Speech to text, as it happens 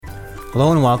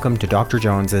Hello and welcome to Dr.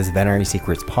 Jones's Veterinary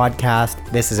Secrets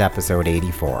podcast. This is episode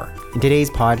 84. In today's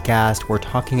podcast, we're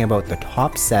talking about the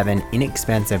top 7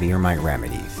 inexpensive ear mite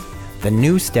remedies. The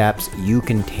new steps you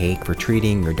can take for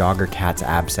treating your dog or cat's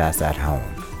abscess at home.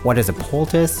 What is a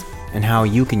poultice and how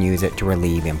you can use it to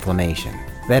relieve inflammation.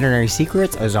 Veterinary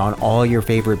Secrets is on all your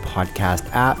favorite podcast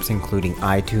apps, including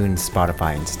iTunes,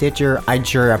 Spotify, and Stitcher. I'd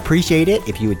sure appreciate it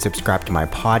if you would subscribe to my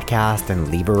podcast and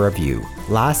leave a review.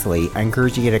 Lastly, I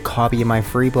encourage you to get a copy of my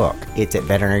free book. It's at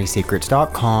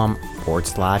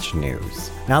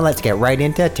veterinarysecrets.com/news. Now let's get right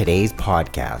into today's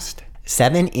podcast.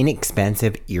 7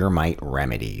 inexpensive ear mite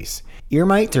remedies. Ear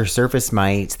mites are surface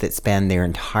mites that spend their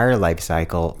entire life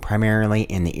cycle primarily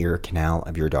in the ear canal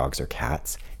of your dogs or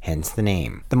cats, hence the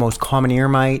name. The most common ear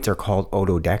mites are called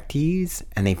otodectes,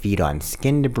 and they feed on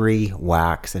skin debris,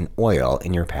 wax, and oil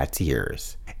in your pet's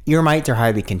ears. Ear mites are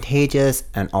highly contagious,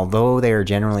 and although they are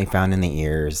generally found in the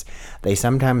ears, they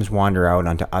sometimes wander out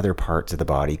onto other parts of the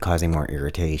body, causing more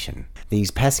irritation.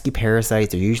 These pesky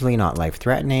parasites are usually not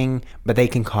life-threatening, but they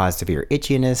can cause severe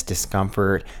itchiness,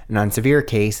 discomfort, and on severe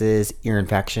cases, ear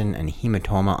infection and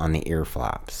hematoma on the ear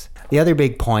flaps. The other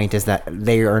big point is that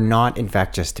they are not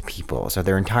infectious to people, so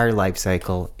their entire life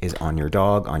cycle is on your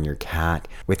dog, on your cat,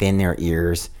 within their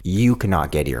ears. You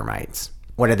cannot get ear mites.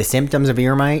 What are the symptoms of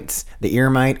ear mites? The ear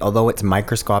mite, although it's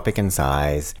microscopic in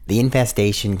size, the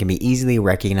infestation can be easily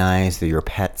recognized through your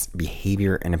pet's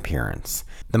behavior and appearance.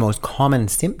 The most common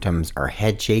symptoms are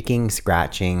head shaking,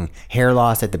 scratching, hair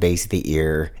loss at the base of the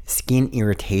ear, skin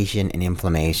irritation and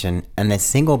inflammation, and the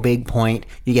single big point,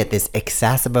 you get this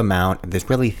excessive amount of this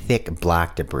really thick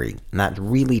black debris, and that's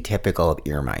really typical of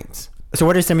ear mites. So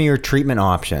what are some of your treatment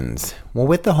options? Well,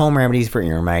 with the home remedies for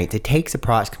ear mites, it takes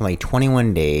approximately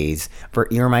 21 days for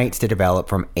ear mites to develop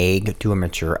from egg to a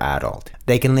mature adult.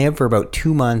 They can live for about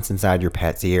 2 months inside your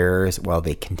pet's ears while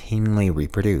they continually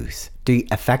reproduce. To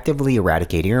effectively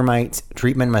eradicate ear mites,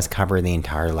 treatment must cover the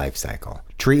entire life cycle.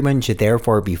 Treatment should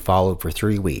therefore be followed for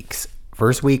 3 weeks.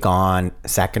 First week on,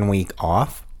 second week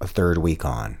off, a third week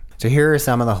on. So here are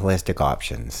some of the holistic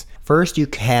options. First, you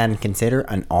can consider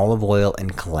an olive oil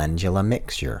and calendula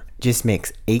mixture. Just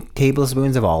mix 8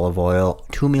 tablespoons of olive oil,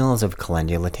 2 ml of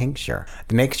calendula tincture.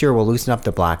 The mixture will loosen up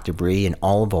the black debris and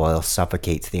olive oil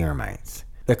suffocates the ear mites.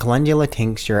 The calendula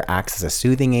tincture acts as a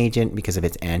soothing agent because of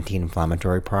its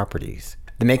anti-inflammatory properties.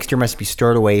 The mixture must be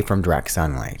stored away from direct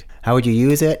sunlight. How would you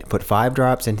use it? Put 5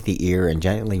 drops into the ear and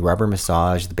gently rubber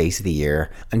massage the base of the ear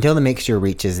until the mixture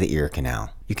reaches the ear canal.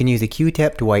 You can use a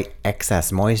Q-tip to wipe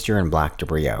excess moisture and black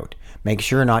debris out. Make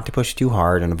sure not to push too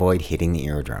hard and avoid hitting the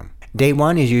eardrum. Day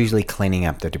 1 is usually cleaning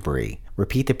up the debris.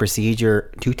 Repeat the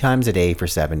procedure 2 times a day for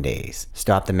 7 days.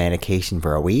 Stop the medication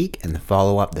for a week and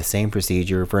follow up the same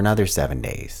procedure for another 7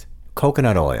 days.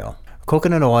 Coconut oil.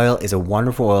 Coconut oil is a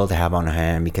wonderful oil to have on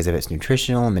hand because of its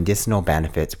nutritional and medicinal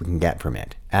benefits we can get from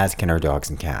it, as can our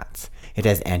dogs and cats. It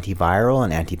has antiviral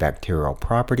and antibacterial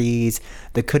properties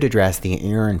that could address the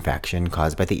ear infection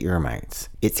caused by the ear mites.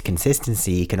 Its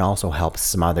consistency can also help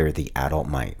smother the adult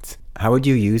mites. How would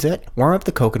you use it? Warm up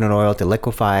the coconut oil to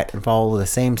liquefy it and follow the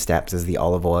same steps as the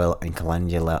olive oil and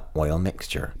calendula oil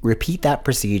mixture. Repeat that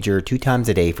procedure 2 times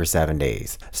a day for 7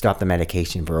 days. Stop the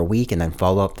medication for a week and then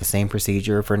follow up the same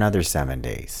procedure for another 7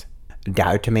 days.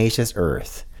 Diatomaceous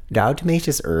earth.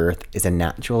 Diatomaceous earth is a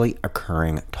naturally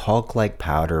occurring talc-like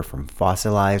powder from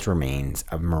fossilized remains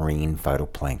of marine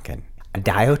phytoplankton.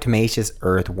 Diatomaceous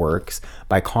earth works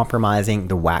by compromising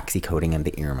the waxy coating of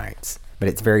the ear mites, but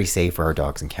it's very safe for our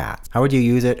dogs and cats. How would you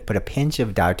use it? Put a pinch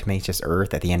of diatomaceous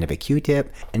earth at the end of a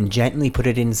Q-tip and gently put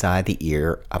it inside the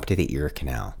ear up to the ear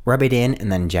canal. Rub it in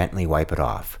and then gently wipe it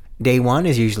off. Day 1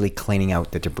 is usually cleaning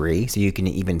out the debris, so you can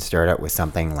even start out with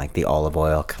something like the olive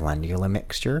oil calendula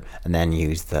mixture and then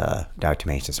use the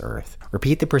diatomaceous earth.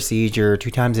 Repeat the procedure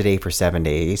 2 times a day for 7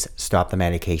 days, stop the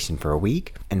medication for a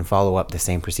week, and follow up the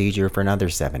same procedure for another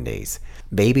 7 days.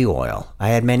 Baby oil. I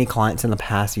had many clients in the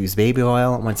past use baby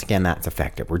oil. Once again, that's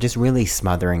effective. We're just really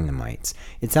smothering the mites.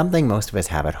 It's something most of us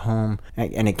have at home,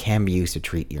 and it can be used to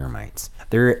treat ear mites.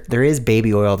 There is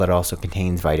baby oil that also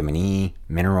contains vitamin E,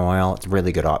 mineral oil. It's a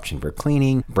really good option for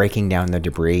cleaning, breaking down the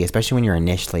debris, especially when you're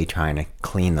initially trying to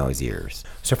clean those ears.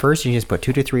 So first, you just put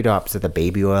 2 to 3 drops of the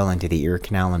baby oil into the ear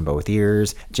canal in both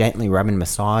ears, gently rub and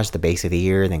massage the base of the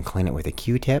ear, then clean it with a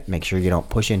Q-tip. Make sure you don't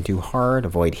push in too hard,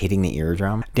 avoid hitting the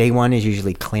eardrum. Day 1 is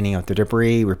usually cleaning out the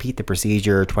debris. Repeat the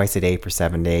procedure twice a day for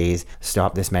 7 days.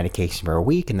 Stop this medication for a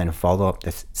week and then follow up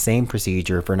the same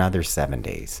procedure for another 7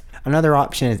 days. Another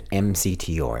option is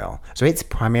MCT oil. So it's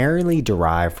primarily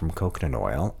derived from coconut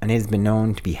oil and it has been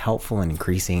known to be helpful in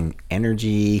increasing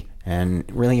energy, and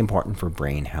really important for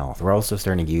brain health. We're also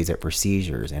starting to use it for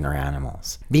seizures in our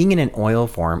animals. Being in an oil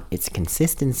form, its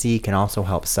consistency can also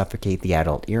help suffocate the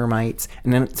adult ear mites,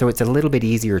 and then so it's a little bit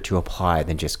easier to apply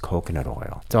than just coconut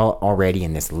oil. It's all already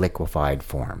in this liquefied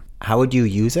form. How would you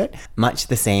use it? Much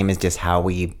the same as just how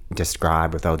we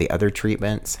described with all the other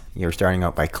treatments. You're starting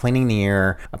out by cleaning the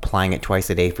ear, applying it twice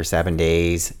a day for 7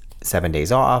 days, 7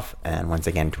 days off, and once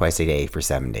again twice a day for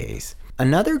 7 days.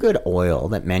 Another good oil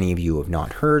that many of you have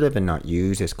not heard of and not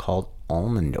used is called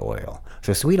almond oil.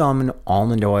 So sweet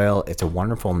almond oil, it's a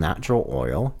wonderful natural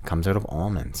oil, comes out of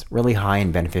almonds, really high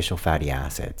in beneficial fatty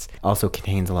acids. Also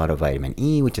contains a lot of vitamin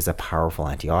E, which is a powerful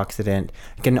antioxidant.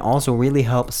 It can also really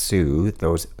help soothe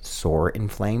those sore,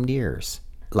 inflamed ears.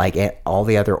 Like all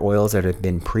the other oils that have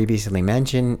been previously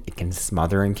mentioned, it can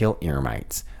smother and kill ear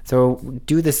mites. So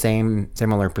do the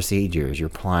similar procedures. You're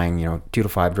applying, 2 to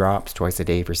 5 drops twice a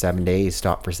day for 7 days,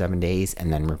 stop for 7 days,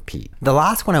 and then repeat. The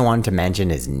last one I wanted to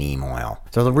mention is neem oil.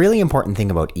 So the really important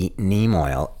thing about neem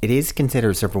oil, it is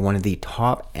considered sort of one of the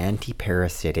top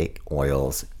anti-parasitic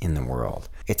oils in the world.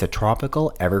 It's a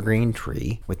tropical evergreen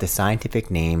tree with the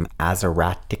scientific name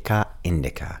Azaratica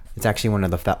indica. It's actually one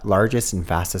of the largest and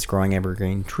fastest growing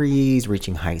evergreen trees,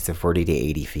 reaching heights of 40 to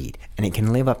 80 feet. And it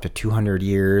can live up to 200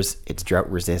 years. It's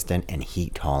drought resistant and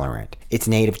heat tolerant. It's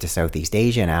native to Southeast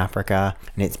Asia and Africa,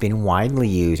 and it's been widely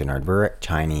used in arboreal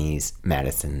Chinese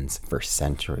medicines for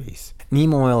centuries.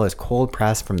 Neem oil is cold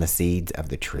pressed from the seeds of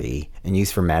the tree and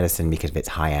used for medicine because of its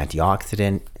high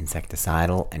antioxidant,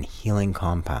 insecticidal, and healing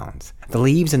compounds. The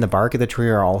leaves and the bark of the tree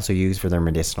are also used for their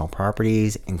medicinal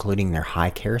properties, including their high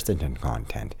quercetin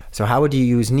content. So how would you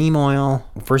use neem oil?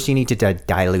 First, you need to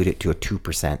dilute it to a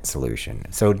 2% solution.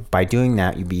 So by doing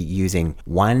that, you'd be using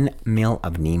 1 ml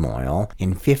of neem oil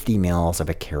in 50 ml of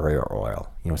a carrier oil,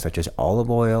 such as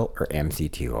olive oil or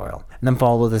MCT oil. And then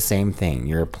follow the same thing.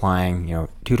 You're applying,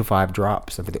 2 to 5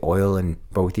 drops of the oil in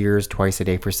both ears twice a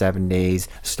day for 7 days,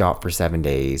 stop for 7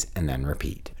 days, and then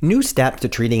repeat. New steps to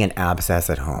treating an abscess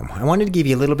at home. I wanted to give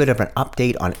you a little bit of an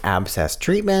update on abscess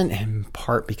treatment, in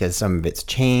part because some of it's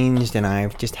changed, and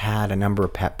I've just had a number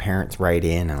of pet parents write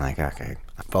in and okay,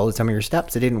 I followed some of your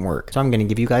steps, it didn't work. So I'm going to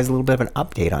give you guys a little bit of an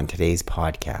update on today's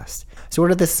podcast. So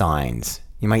what are the signs?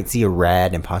 You might see a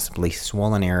red and possibly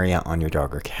swollen area on your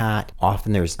dog or cat.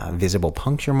 Often there's visible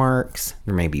puncture marks.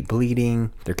 There may be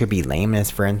bleeding. There could be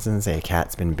lameness, for instance. A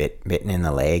cat's been bitten in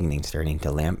the leg and he's starting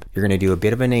to limp. You're going to do a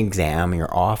bit of an exam.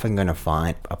 You're often going to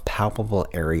find a palpable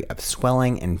area of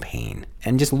swelling and pain.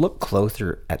 And just look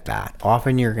closer at that.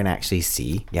 Often you're going to actually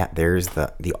see, there's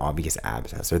the obvious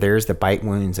abscess, or there's the bite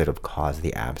wounds that have caused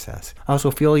the abscess. Also,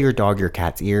 feel your dog or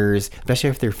cat's ears, especially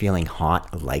if they're feeling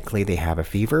hot, likely they have a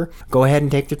fever. Go ahead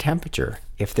and take their temperature.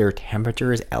 If their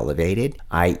temperature is elevated,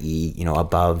 i.e.,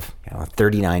 above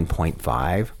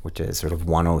 39.5, which is sort of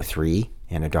 103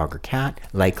 in a dog or cat,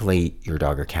 likely your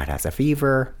dog or cat has a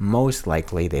fever. Most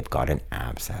likely they've got an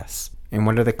abscess. And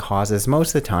what are the causes?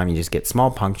 Most of the time you just get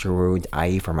small puncture wounds,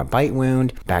 i.e. from a bite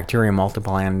wound, bacteria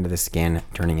multiplying under the skin,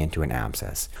 turning into an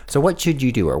abscess. So what should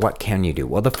you do, or what can you do?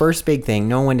 Well, the first big thing,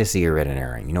 know when to see your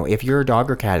veterinarian. If your dog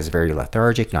or cat is very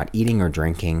lethargic, not eating or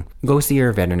drinking, go see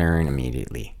your veterinarian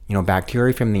immediately.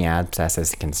 Bacteria from the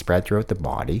abscesses can spread throughout the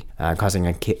body, causing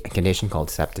a condition called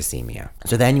septicemia.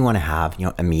 So then you want to have,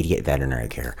 immediate veterinary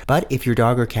care. But if your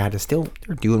dog or cat is still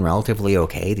doing relatively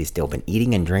okay, they've still been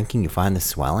eating and drinking, you find the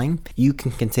swelling, you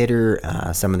can consider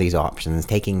some of these options,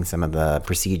 taking some of the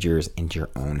procedures into your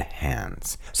own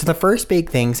hands. So the first big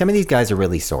thing, some of these guys are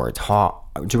really sore. It's hot.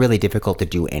 It's really difficult to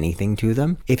do anything to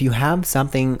them. If you have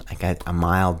something like a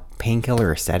mild painkiller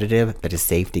or sedative that is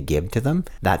safe to give to them,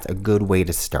 that's a good way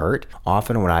to start.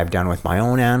 Often what I've done with my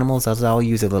own animals is I'll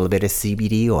use a little bit of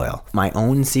CBD oil. My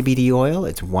own CBD oil,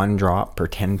 it's 1 drop per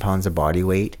 10 pounds of body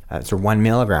weight. So 1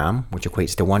 milligram, which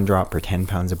equates to 1 drop per 10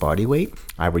 pounds of body weight.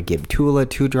 I would give Tula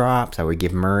 2 drops. I would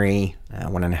give Murray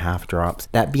 1.5 drops.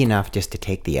 That'd be enough just to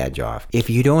take the edge off. If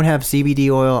you don't have CBD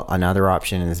oil, another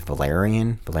option is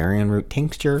valerian root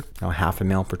tincture, 0.5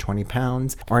 ml per 20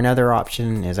 pounds. Or another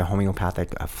option is a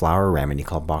homeopathic flower remedy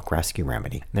called Bach Rescue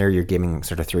Remedy. There you're giving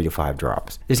sort of 3 to 5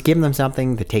 drops. Just give them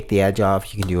something to take the edge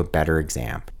off. You can do a better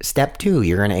exam. Step 2,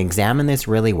 you're going to examine this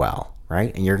really well.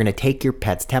 Right? And you're going to take your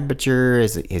pet's temperature.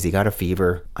 Has he got a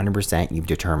fever? 100% you've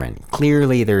determined.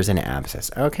 Clearly there's an abscess.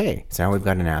 Okay, so now we've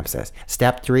got an abscess.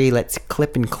 Step 3, let's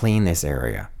clip and clean this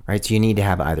area. Right? So you need to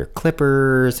have either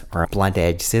clippers or blunt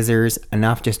edge scissors,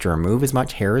 enough just to remove as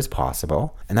much hair as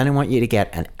possible. And then I want you to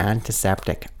get an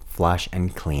antiseptic flush,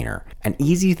 and cleaner. An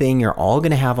easy thing you're all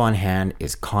going to have on hand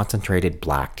is concentrated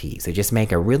black tea. So just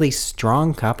make a really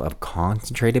strong cup of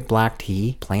concentrated black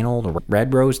tea. Plain old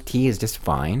red rose tea is just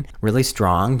fine. Really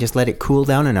strong. Just let it cool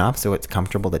down enough so it's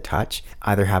comfortable to touch.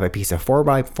 Either have a piece of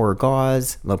 4x4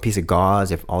 gauze, a little piece of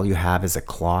gauze. If all you have is a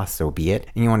cloth, so be it.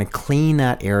 And you want to clean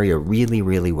that area really,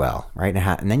 really well, right?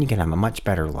 And then you can have a much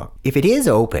better look. If it is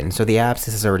open, so the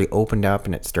abscess has already opened up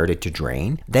and it started to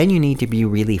drain, then you need to be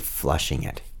really flushing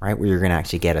it, right? Where you're going to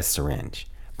actually get a syringe.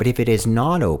 But if it is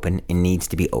not open, it needs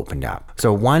to be opened up.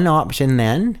 So one option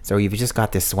then, so you've just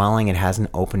got this swelling, it hasn't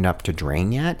opened up to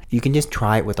drain yet, you can just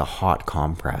try it with a hot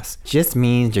compress. It just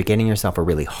means you're getting yourself a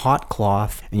really hot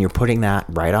cloth and you're putting that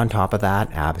right on top of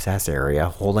that abscess area,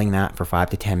 holding that for 5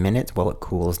 to 10 minutes while it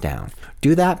cools down.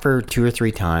 Do that for 2 or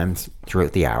 3 times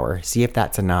throughout the hour. See if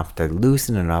that's enough to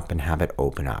loosen it up and have it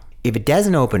open up. If it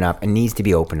doesn't open up, it needs to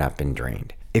be opened up and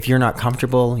drained. If you're not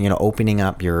comfortable, opening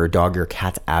up your dog or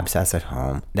cat's abscess at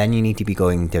home, then you need to be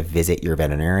going to visit your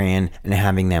veterinarian and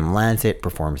having them lance it,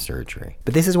 perform surgery.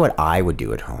 But this is what I would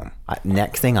do at home.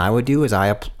 Next thing I would do is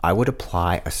I would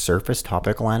apply a surface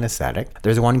topical anesthetic.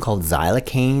 There's one called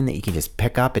xylocaine that you can just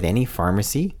pick up at any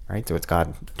pharmacy, right? So it's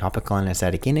got topical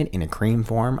anesthetic in it in a cream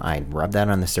form. I'd rub that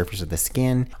on the surface of the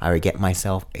skin. I would get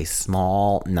myself a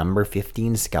small number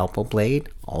 15 scalpel blade,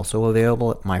 also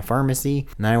available at my pharmacy.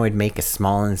 And then I would make a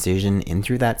small incision in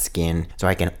through that skin so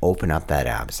I can open up that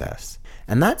abscess.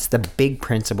 And that's the big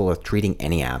principle of treating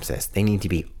any abscess. They need to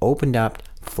be opened up,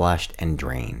 flushed, and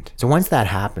drained. So once that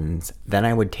happens, then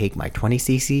I would take my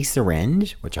 20cc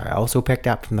syringe, which I also picked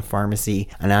up from the pharmacy,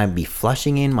 and I'd be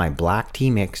flushing in my black tea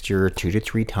mixture 2 to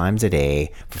 3 times a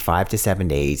day for 5 to 7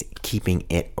 days, keeping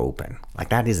it open. Like,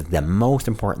 that is the most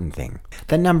important thing.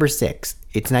 Then number 6,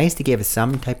 it's nice to give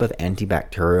some type of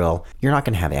antibacterial. You're not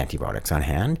going to have antibiotics on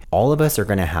hand. All of us are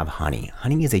going to have honey.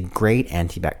 Honey is a great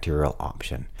antibacterial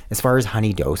option. As far as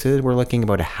honey doses, we're looking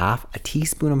about a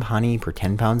teaspoon of honey per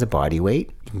 10 pounds of body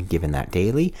weight. You can be given that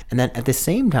daily. And then at the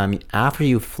same time, after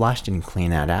you've flushed and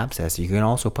cleaned that abscess, you can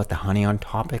also put the honey on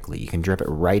topically. You can drip it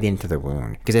right into the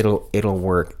wound because it'll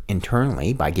work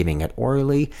internally by giving it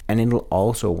orally, and it'll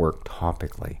also work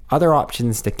topically. Other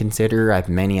options to consider,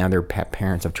 many other pet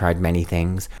parents have tried many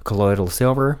things. Colloidal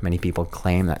silver, many people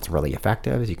claim that's really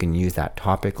effective. You can use that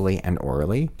topically and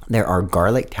orally. There are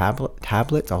garlic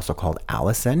tablets, also called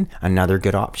allicin. Another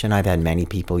good option. I've had many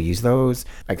people use those.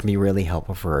 That can be really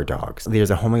helpful for our dogs.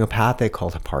 There's a homeopathic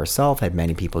called Heparsulf. Had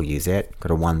many people use it.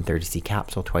 Got a 130c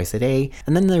capsule twice a day.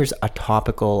 And then there's a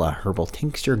topical herbal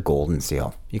tincture, Golden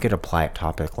Seal. You could apply it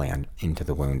topically into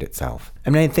the wound itself.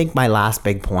 And I think my last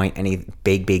big point, any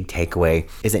big takeaway,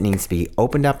 is it needs to be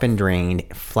opened up and drained,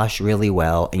 flush really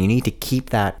well, and you need to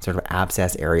keep that sort of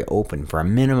abscess area open for a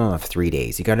minimum of 3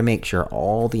 days. You got to make sure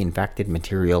all the infected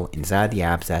material inside the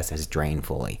abscess is drained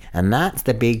fully. And that's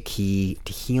the big key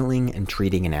to healing and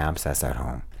treating an abscess at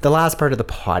home. The last part of the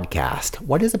podcast,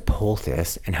 what is a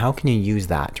poultice and how can you use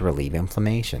that to relieve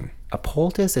inflammation? A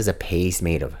poultice is a paste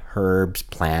made of herbs,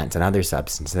 plants, and other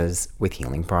substances with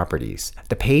healing properties.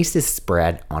 The paste is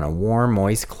spread on a warm,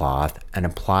 moist cloth and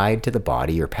applied to the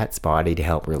body or pet's body to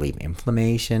help relieve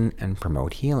inflammation and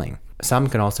promote healing. Some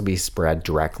can also be spread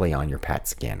directly on your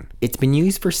pet's skin. It's been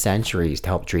used for centuries to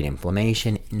help treat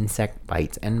inflammation, insect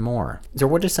bites, and more. So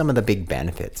what are some of the big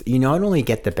benefits? You not only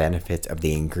get the benefits of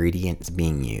the ingredients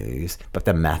being used, but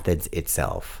the methods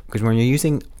itself. Because when you're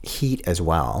using heat as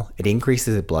well, it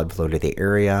increases the blood flow to the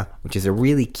area, which is a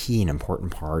really key and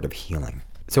important part of healing.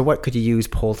 So what could you use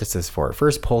poultices for?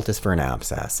 First, poultice for an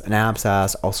abscess. An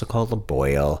abscess, also called a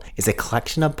boil, is a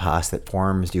collection of pus that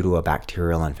forms due to a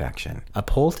bacterial infection. A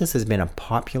poultice has been a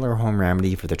popular home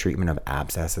remedy for the treatment of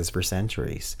abscesses for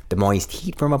centuries. The moist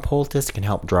heat from a poultice can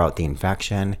help draw out the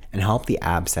infection and help the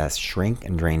abscess shrink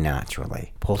and drain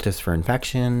naturally. Poultice for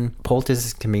infection.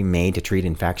 Poultices can be made to treat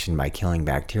infection by killing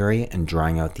bacteria and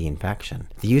drawing out the infection.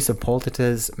 The use of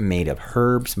poultices made of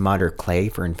herbs, mud, or clay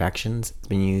for infections has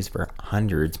been used for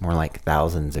hundreds, more like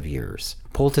thousands of years.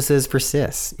 Poultices for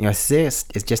cysts. A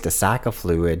cyst is just a sac of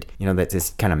fluid, that's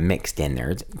just kind of mixed in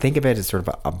there. Think of it as sort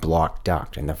of a blocked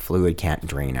duct and the fluid can't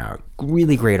drain out.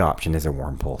 Really great option is a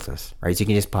warm poultice, right? So you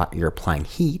can just you're applying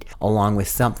heat along with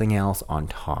something else on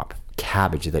top.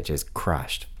 Cabbage that just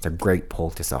crushed. It's a great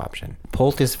poultice option.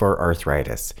 Poultice for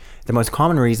arthritis. The most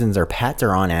common reasons our pets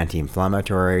are on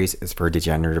anti-inflammatories is for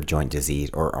degenerative joint disease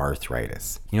or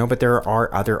arthritis. But there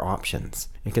are other options.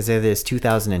 Because this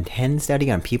 2010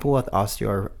 study on people with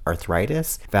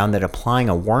osteoarthritis found that applying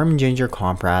a warm ginger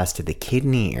compress to the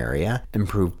kidney area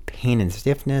improved pain and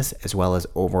stiffness as well as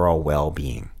overall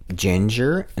well-being.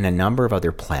 Ginger and a number of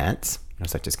other plants,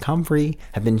 such as comfrey,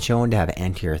 have been shown to have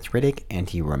anti-arthritic,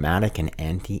 anti-rheumatic, and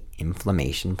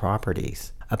anti-inflammation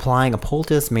properties. Applying a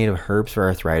poultice made of herbs for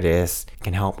arthritis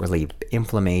can help relieve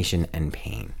inflammation and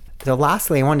pain. So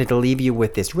lastly, I wanted to leave you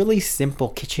with this really simple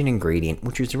kitchen ingredient,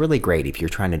 which is really great if you're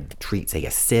trying to treat, say,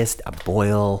 a cyst, a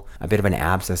boil, a bit of an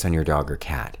abscess on your dog or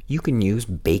cat. You can use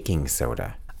baking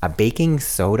soda. A baking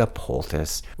soda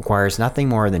poultice requires nothing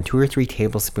more than 2 or 3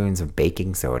 tablespoons of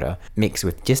baking soda mixed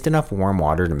with just enough warm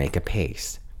water to make a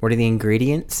paste. What are the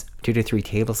ingredients? 2 to 3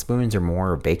 tablespoons or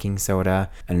more of baking soda,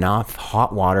 enough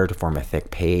hot water to form a thick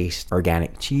paste,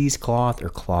 organic cheesecloth or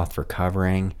cloth for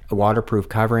covering, a waterproof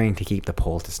covering to keep the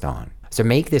poultice on. So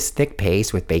make this thick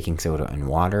paste with baking soda and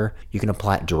water. You can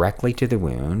apply it directly to the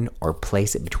wound or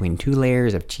place it between 2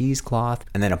 layers of cheesecloth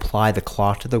and then apply the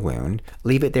cloth to the wound.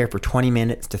 Leave it there for 20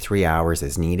 minutes to 3 hours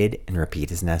as needed and repeat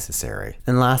as necessary.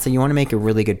 And lastly, you want to make a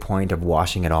really good point of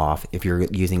washing it off if you're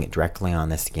using it directly on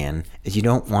the skin, as you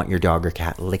don't want your dog or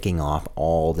cat licking off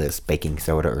all this baking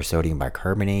soda or sodium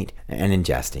bicarbonate and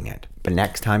ingesting it. But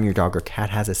next time your dog or cat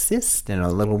has a cyst and a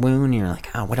little wound, and you're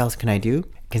like, what else can I do?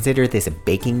 Consider this a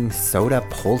baking soda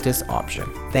poultice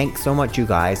option. Thanks so much, you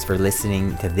guys, for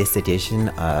listening to this edition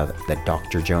of the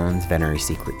Dr. Jones Veterinary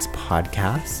Secrets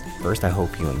podcast. First, I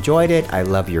hope you enjoyed it. I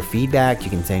love your feedback. You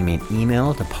can send me an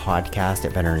email to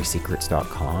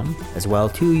podcast@veterinarysecrets.com. As well,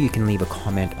 too, you can leave a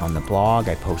comment on the blog.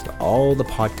 I post all the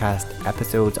podcast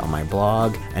episodes on my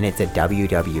blog, and it's at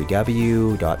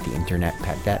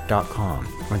www.theinternetpetvet.com.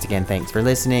 Once again, thanks for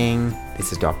listening.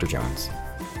 This is Dr. Jones.